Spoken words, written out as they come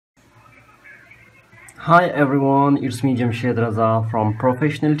Hi everyone, it's me Jamshed Raza from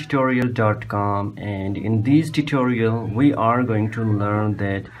professionaltutorial.com, and in this tutorial we are going to learn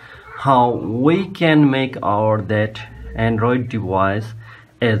that how we can make our that Android device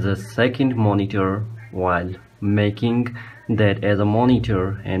as a second monitor while making that as a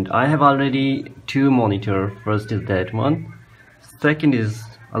monitor. And I have already two monitor. First is that one, second is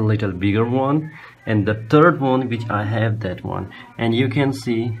a little bigger one, and the third one which I have that one. And you can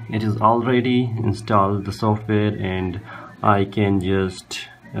see it is already installed the software, and I can just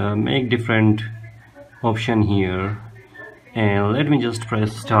make different option here, and let me just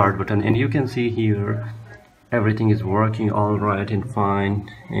press start button, and you can see here everything is working all right and fine.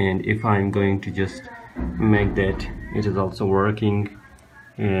 And if I'm going to just make that, it is also working.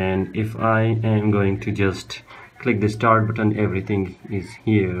 And if I am going to just click the start button, everything is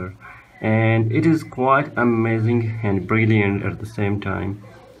here, and it is quite amazing and brilliant at the same time.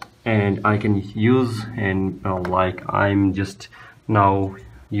 And I can use, and like I'm just now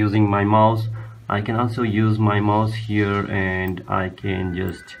using my mouse, I can also use my mouse here, and I can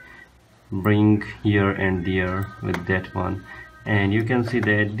just bring here and there with that one. And you can see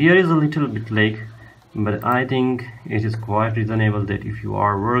that there is a little bit lag, but I think it is quite reasonable that if you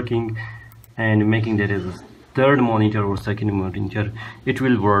are working and making that as a third monitor or second monitor, it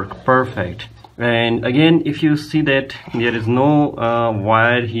will work perfect. And again, if you see that there is no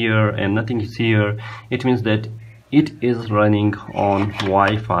wire here and nothing is here, it means that it is running on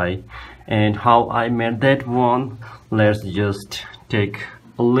Wi-Fi. And how I made that one, let's just take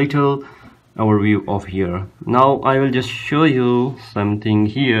a little overview of here. Now I will just show you something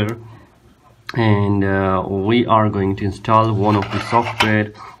here, and we are going to install one of the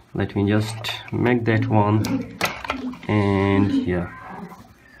software. Let me just make that one, and yeah,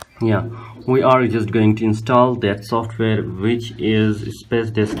 we are just going to install that software, which is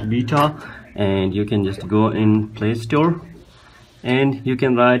Spacedesk Beta. And you can just go in Play Store, and you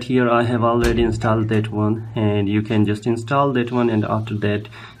can write here I have already installed that one, and you can just install that one, and after that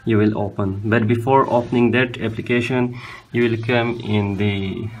you will open. But before opening that application, you will come in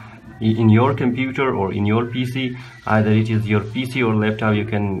your computer or in your PC, either it is your PC or laptop. You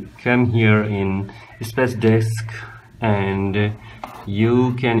can come here in Spacedesk, and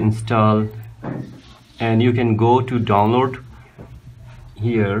you can install, and you can go to download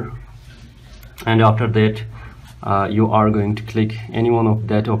here, and after that you are going to click any one of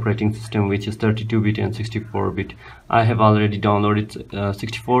that operating system, which is 32-bit and 64-bit. I have already downloaded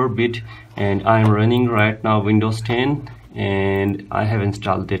 64-bit, and I'm running right now Windows 10, and I have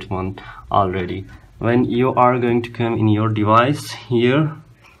installed that one already. When you are going to come in your device here,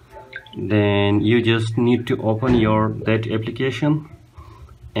 then you just need to open that application,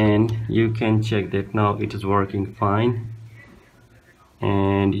 and you can check that now it is working fine,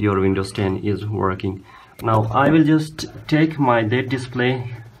 and your Windows 10 is working. Now I will just take that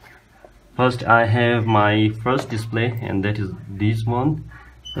display. First I have my first display, and that is this one.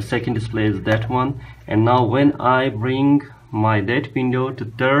 The second display is that one. And now when I bring that window to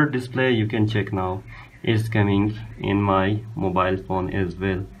third display, you can check now it's coming in my mobile phone as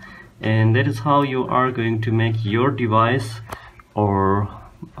well. And that is how you are going to make your device or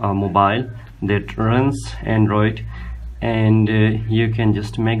a mobile that runs Android, and you can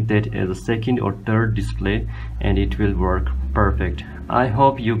just make that as a second or third display, and it will work perfect. I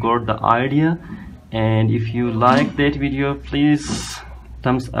hope you got the idea, and if you like that video, please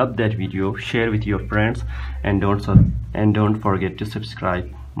thumbs up that video, share with your friends, and don't forget to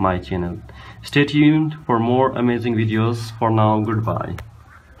subscribe my channel. Stay tuned for more amazing videos. For now, goodbye.